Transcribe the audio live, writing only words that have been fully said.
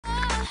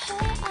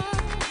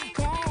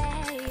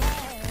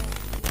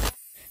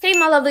Hey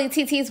my lovely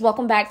TTs,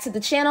 welcome back to the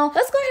channel.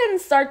 Let's go ahead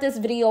and start this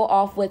video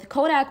off with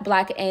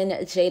Kodakblack and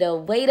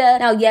Jayda Wayda.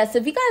 Now yes,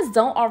 if you guys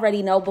don't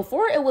already know,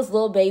 before it was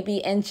Lil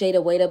Baby and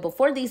Jayda Wayda,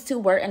 before these two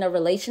were in a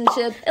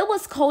relationship, it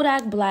was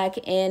Kodakblack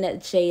and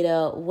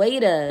Jayda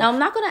Wayda. Now I'm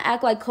not gonna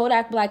act like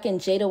Kodakblack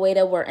and Jayda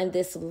Wayda were in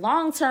this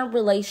long-term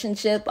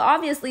relationship, but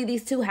obviously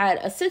these two had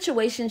a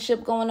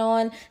situationship going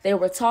on. They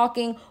were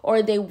talking,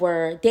 or they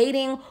were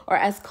dating, or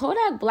as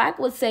Kodakblack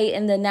would say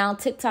in the now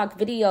TikTok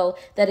video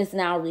that is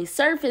now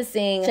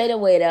resurfacing, Jayda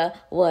Wayda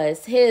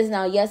was his.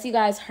 Now, yes, you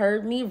guys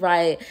heard me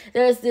right.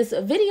 There's this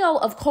video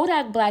of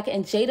Kodakblack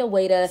and Jayda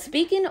Wayda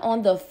speaking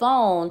on the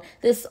phone,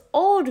 this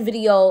old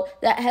video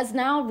that has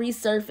now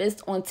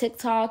resurfaced on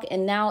TikTok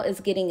and now is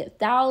getting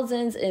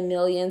thousands and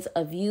millions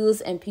of views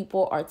and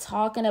people are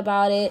talking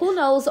about it. Who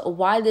knows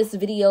why this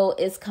video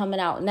is coming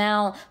out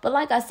now, but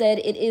like I said,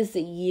 it is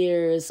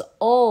years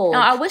old.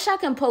 Now, I wish I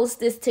can post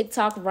this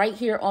TikTok right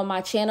here on my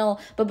channel,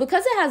 but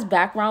because it has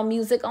background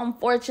music,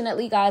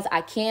 unfortunately, guys,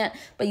 I can't,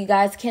 but you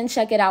guys can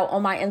check it out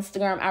on my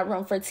Instagram at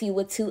room4t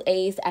with 2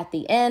 A's at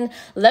the end.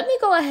 Let me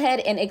go ahead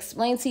and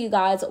explain to you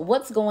guys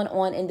what's going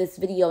on in this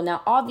video.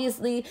 Now,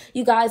 obviously,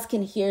 you guys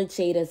can hear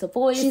Jayda's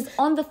voice. She's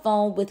on the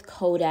phone with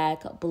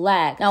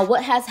Kodakblack. Now,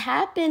 what has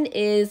happened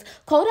is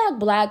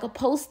Kodakblack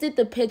posted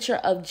the picture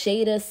of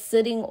Jayda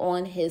sitting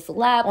on his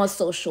lap on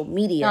social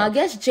media. Now, I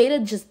guess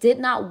Jayda just did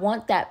not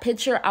want that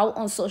picture out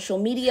on social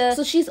media,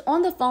 so she's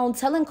on the phone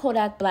telling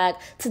Kodakblack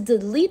to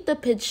delete the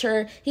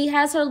picture. He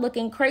has her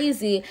looking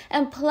crazy,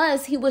 and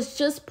plus, he was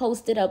just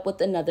posted up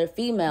with another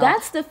female.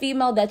 That's the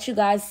female that you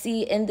guys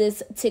see in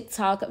this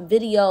TikTok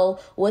video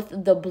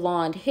with the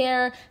blonde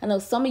hair. I know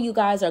some of you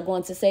guys are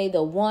going to say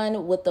the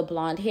one with the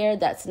blonde hair,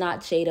 that's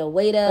not Jayda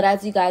Wayda, but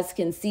as you guys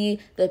can see,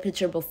 the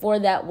picture before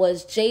that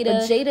was Jayda.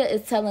 But Jayda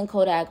is telling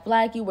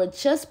Kodakblack, you were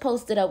just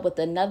posted up with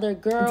another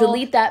girl.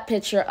 Delete that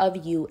picture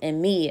of you and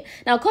me.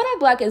 Now,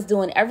 Kodakblack is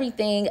doing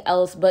everything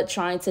else but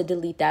trying to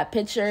delete that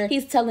picture.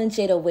 He's telling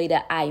Jayda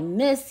Wayda, I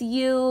miss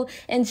you.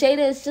 And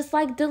Jayda is just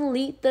like,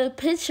 delete the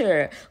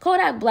picture.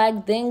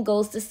 Kodakblack then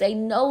goes to say,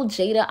 no,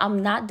 Jayda,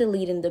 I'm not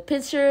deleting the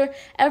picture.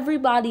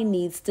 Everybody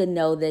needs to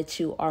know that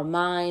you are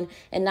mine.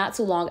 And not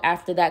too long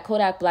after that,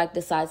 Kodakblack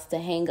decides to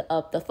hang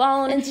up the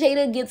phone and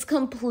Jayda gets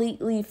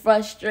completely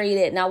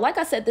frustrated. Now, like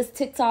I said, this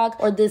TikTok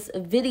or this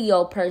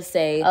video per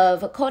se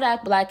of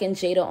Kodakblack and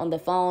Jayda on the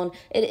phone,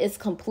 it is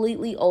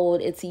completely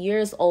old. It's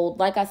years old.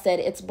 Like I said,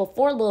 it's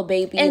before Lil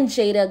Baby and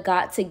Jayda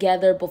got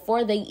together,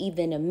 before they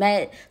even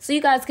met. So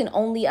you guys can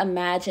only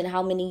imagine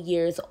how many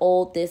years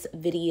old this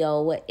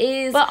video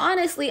is. But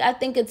honestly, I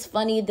think it's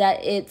funny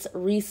that it's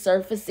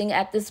resurfacing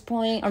at this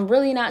point. I'm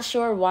really not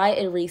sure why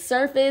it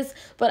resurfaced,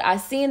 but I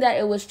seen that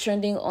it was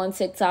trending on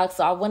TikTok,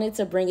 so I wanted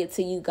to bring it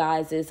to you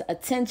guys'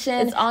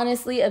 attention. It's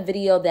honestly a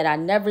video that I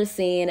never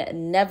seen,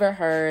 never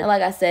heard, and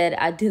like I said,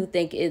 I do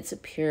think it's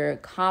pure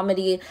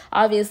comedy.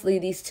 Obviously,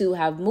 these two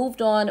have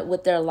moved on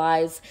with their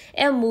lives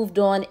and moved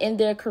on in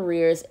their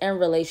careers and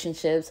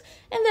relationships,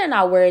 and they're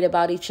not worried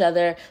about each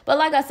other. But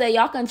like I said,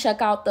 y'all can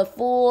check out the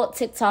full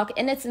TikTok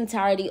in its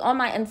entirety on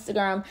my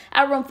Instagram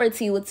at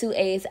room4t with 2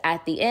 A's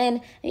at the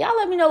end. And y'all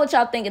let me know what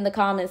y'all think in the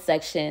comments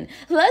section.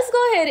 Let's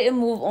go ahead and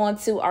move on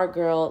to our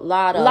girl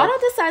Latto. Latto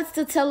decides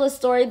to tell a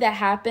story that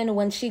happened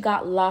when she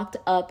got locked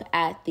up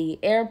at the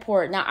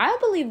airport. Now, I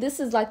believe this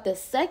is like the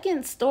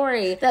second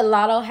story that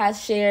Latto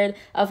has shared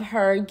of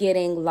her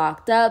getting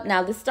locked up.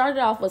 Now, this started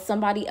off with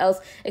somebody else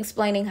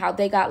explaining how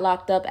they got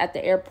locked up at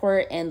the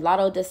airport, and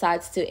Latto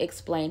decides to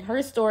explain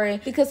her story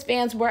because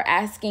fans were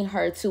asking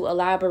her to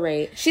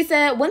elaborate. She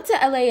said, went to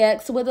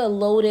LAX with a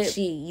loaded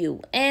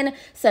GUN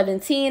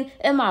 17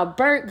 in my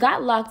Burt,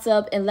 got locked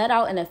up and let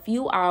out in a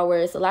few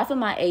hours, laughing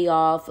my A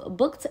off,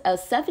 booked a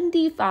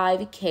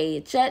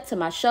 $75K jet to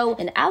my show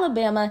in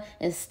Alabama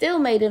and still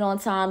made it on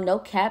time, no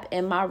cap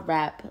in my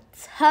rap.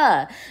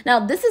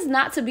 Now, this is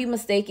not to be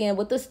mistaken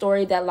with the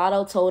story that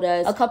Latto told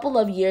us a couple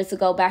of years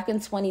ago, back in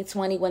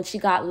 2020 when she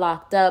got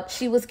locked up.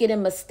 She was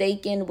getting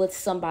mistaken with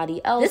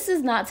somebody else. This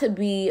is not to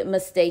be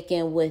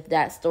mistaken with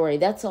that story.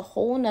 That's a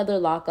whole nother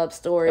lockup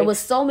story. There was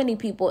so many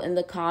people in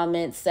the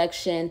comments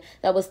section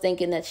that was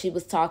thinking that she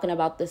was talking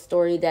about the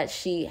story that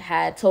she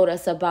had told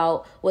us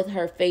about with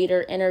her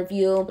Fader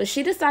interview, but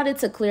she decided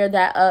to clear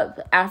that up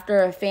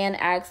after a fan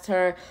asked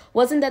her,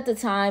 wasn't that the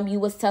time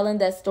you was telling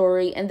that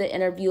story in the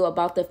interview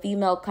about the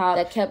female cop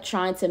that kept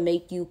trying to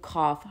make you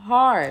cough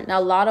hard?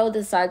 Now, Latto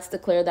decides to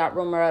clear that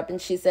rumor up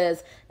and she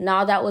says,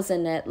 nah, that was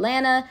in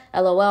Atlanta.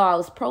 LOL, I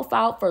was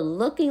profiled for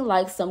looking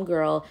like some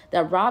girl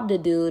that robbed a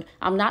dude.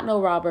 I'm not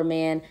no robber,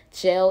 man.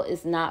 Jail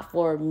is not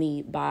for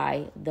me,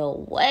 by the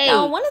way.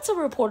 Now, I wanted to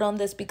report on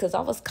this because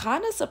I was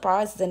kind of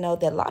surprised to know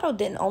that Latto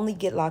didn't only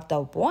get locked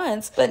up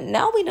once, but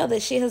now we know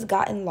that she has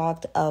gotten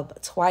locked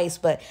up twice.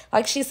 But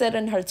like she said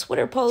in her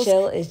Twitter post,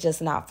 jail is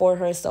just not for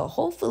her, so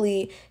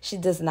hopefully she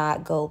does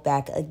not go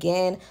back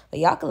again. But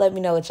y'all can let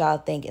me know what y'all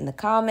think in the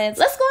comments.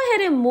 Let's go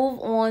ahead and move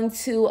on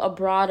to a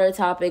broader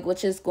topic,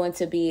 which is going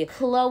to be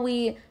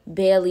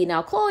ChloeBailey.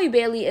 Now,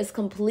 ChloeBailey is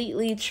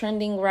completely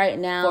trending right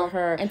now for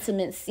her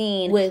intimate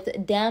scene with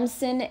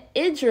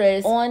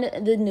DamsonIdris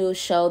on the new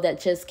show that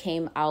just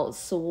came out,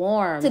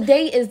 Swarm.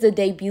 Today is the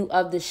debut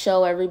of the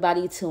show.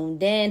 Everybody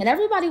tuned in, and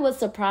everybody was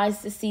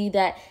surprised to see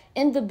that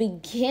in the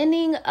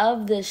beginning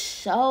of the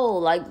show,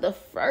 like the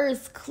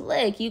first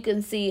click, you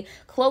can see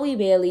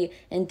ChloeBailey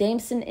and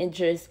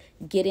DamsonIdris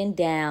getting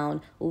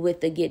down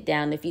with the get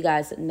down, if you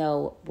guys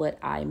know what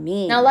I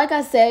mean. Now, like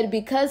I said,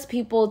 because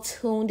people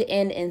tuned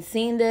in and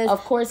seen this,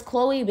 of course,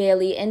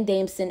 ChloeBailey and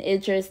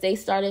DamsonIdris, they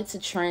started to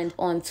trend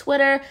on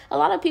Twitter. A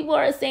lot of people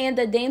are saying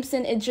that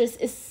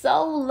DamsonIdris is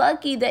so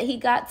lucky that he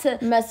got to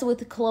mess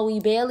with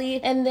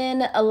ChloeBailey. And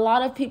then a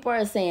lot of people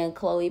are saying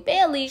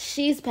ChloeBailey,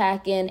 she's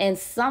packing. And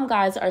some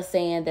guys are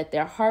saying that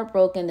they're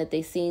heartbroken that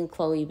they seen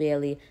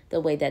ChloeBailey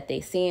the way that they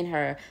seen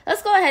her.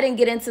 Let's go ahead and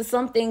get into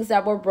some things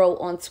that were wrote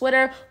on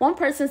Twitter. One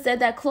person said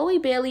that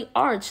ChloeBailey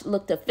arch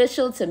looked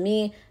official to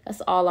me.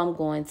 That's all I'm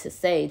going to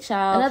say,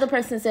 child. Another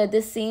person said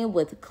this scene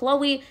with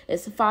Chloe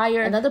is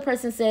fire. Another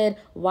person said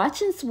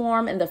watching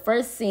Swarm in the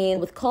first scene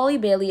with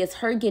ChloeBailey is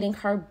her getting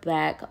her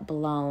back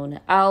blown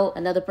out.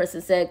 Another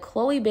person said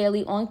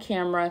ChloeBailey on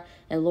camera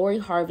and Lori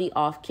Harvey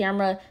off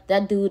camera.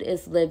 That dude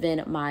is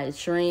living my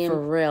dream for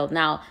real.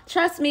 Now,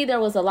 trust me, there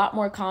was a lot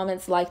more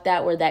comments like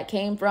that where that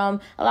came from.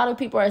 A lot of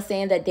people are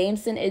saying that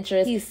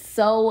DamsonIdris, he's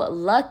so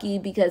lucky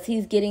because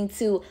he's getting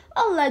to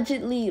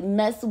allegedly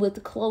mess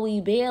with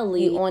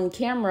ChloeBailey on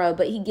camera,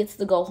 but he gets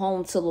to go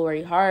home to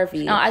Lori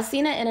Harvey. Now, I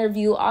seen an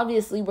interview,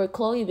 obviously, where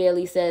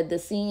ChloeBailey said the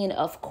scene,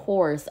 of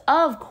course,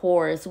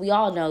 we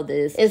all know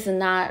this, is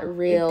not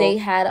real. They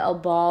had a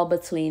ball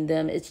between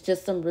them. It's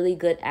just some really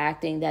good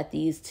acting that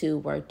these two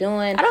were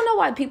doing. I don't know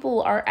why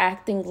people are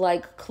acting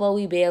like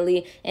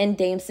ChloeBailey and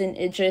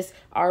DamsonIdris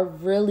are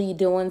really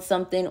doing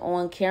something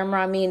on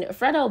camera. I mean,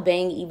 Fredo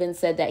Bang even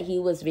said that he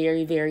was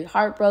very, very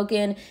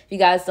heartbroken. If you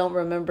guys don't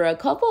remember, a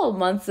couple of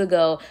months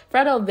ago,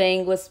 Fredo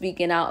Bang was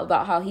speaking out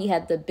about how he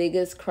had the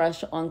biggest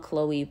crush on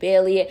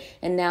ChloeBailey,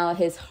 and now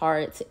his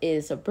heart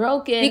is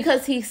broken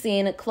because he's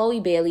seen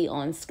ChloeBailey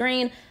on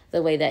screen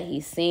the way that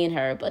he's seen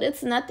her. But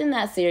it's nothing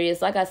that serious.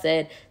 Like I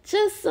said,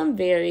 just some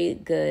very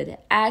good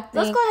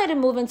acting. Let's go ahead and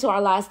move into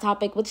our last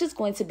topic, which is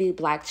going to be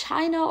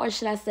BlacChyna, or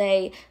should I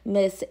say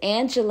Miss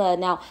Angela.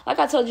 Now, like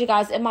I told you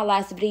guys in my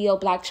last video,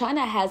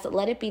 BlacChyna has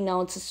let it be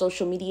known to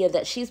social media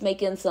that she's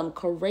making some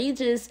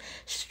courageous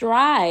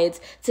strides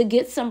to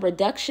get some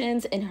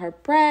reductions in her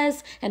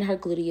breasts and her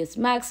gluteus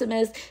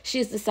maximus.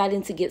 She's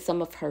deciding to get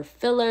some of her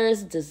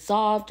fillers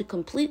dissolved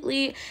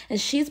completely, and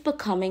she's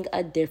becoming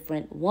a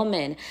different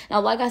woman.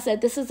 Now, like I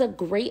said, this is a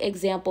great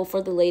example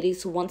for the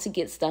ladies who want to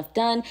get stuff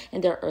done in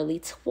their early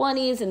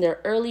 20s, in their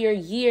earlier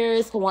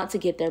years, who want to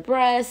get their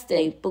breasts,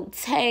 a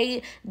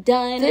bootay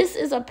done. This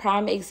is a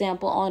prime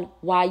example on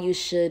why you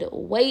should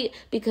wait,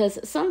 because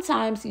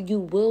sometimes you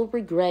will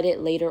regret it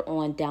later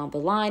on down the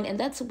line. And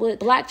that's what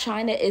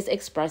BlacChyna is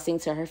expressing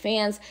to her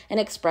fans and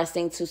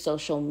expressing to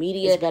social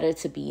media. It's better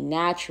to be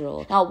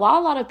natural. Now, while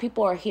a lot of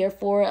people are here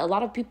for it, a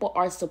lot of people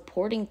are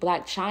supporting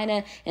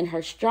BlacChyna and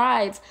her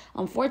strides,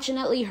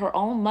 unfortunately, her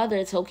own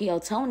mother, Tokyo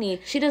Toni,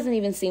 she doesn't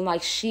even seem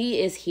like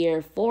she is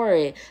here for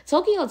it.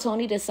 Tokyo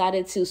Toni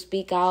decided to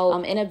speak out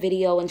in a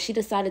video, and she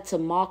decided to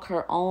mock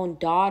her own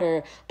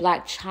daughter,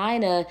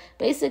 BlacChyna,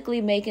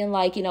 basically making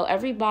like, you know,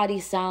 everybody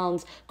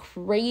sounds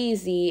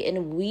crazy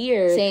and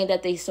weird, saying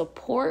that they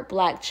support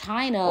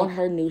BlacChyna on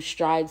her new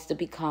strides to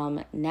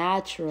become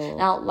natural.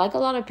 Now, like a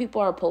lot of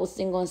people are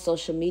posting on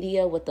social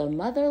media, with a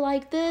mother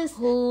like this,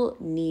 who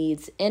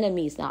needs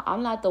enemies? Now,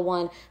 I'm not the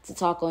one to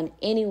talk on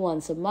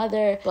anyone's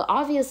mother, but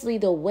obviously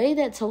the way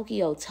that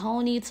Tokyo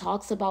Toni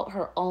talks about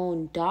her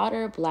own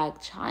daughter,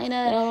 BlacChyna, you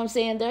know what I'm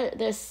saying?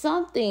 There's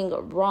something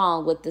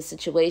wrong with the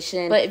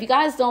situation. But if you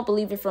guys don't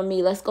believe it from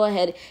me, let's go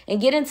ahead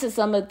and get into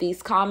some of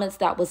these comments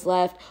that was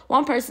left.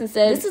 One person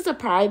said, this is a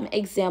prime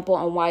example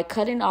on why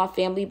cutting off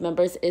family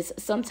members is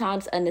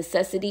sometimes a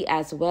necessity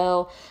as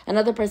well.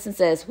 Another person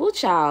says, who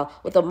child,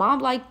 with a mom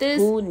like this,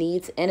 who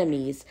needs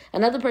enemies?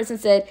 Another person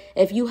said,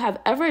 if you have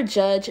ever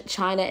judged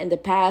Chyna in the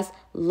past,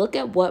 look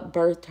at what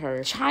birthed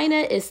her.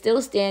 Chyna is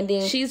still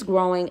standing, she's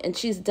growing, and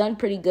she's done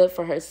pretty good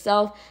for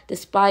herself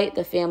despite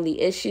the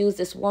family issues.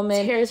 This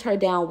woman tears her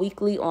down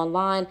weekly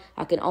online.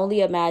 I can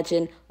only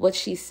imagine what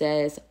she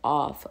says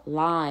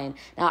offline.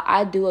 Now,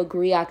 I do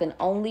agree. I can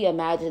only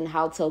imagine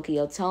how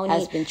Tokyo Toni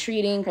has been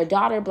treating her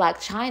daughter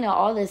BlacChyna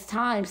all this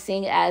time,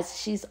 seeing as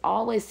she's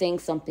always saying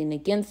something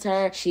against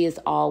her. She is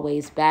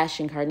always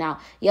bashing her. Now,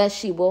 yes,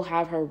 she will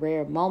have her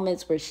rare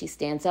moments where she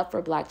stands up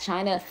for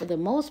BlacChyna. For the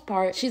most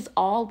part, she's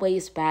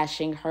always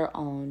bashing her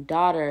own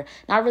daughter.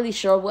 Not really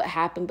sure what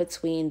happened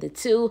between the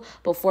two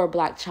before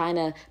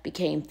BlacChyna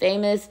became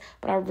famous,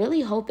 but I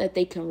really hope that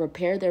they can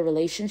repair their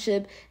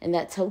relationship and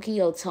that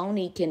Tokyo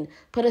Toni can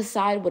put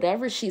aside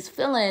whatever she's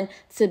feeling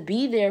to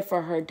be there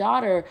for her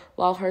daughter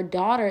while her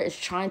daughter is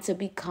trying to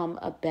become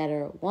a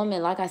better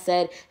woman. Like I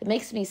said, it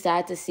makes me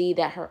sad to see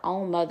that her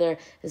own mother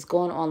is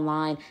going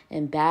online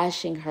and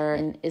bashing her,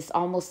 and it's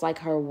almost like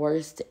her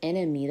worst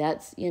enemy.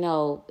 That's, you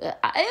know,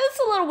 it's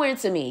a little weird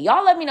to me.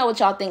 Y'all let me know what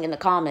y'all think in the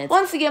comments.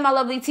 Once again, my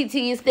lovely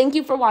TTs, thank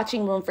you for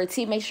watching Room for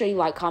Tea. Make sure you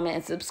like, comment,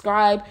 and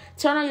subscribe.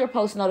 Turn on your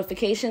post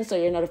notifications so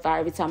you're notified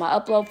every time I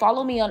upload.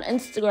 Follow me on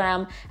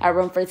Instagram at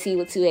Room for Tea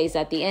with 2 A's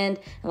at the end.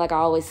 And like I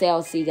always say,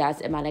 I'll see you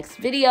guys in my next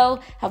video.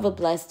 Have a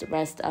blessed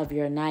rest of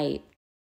your night.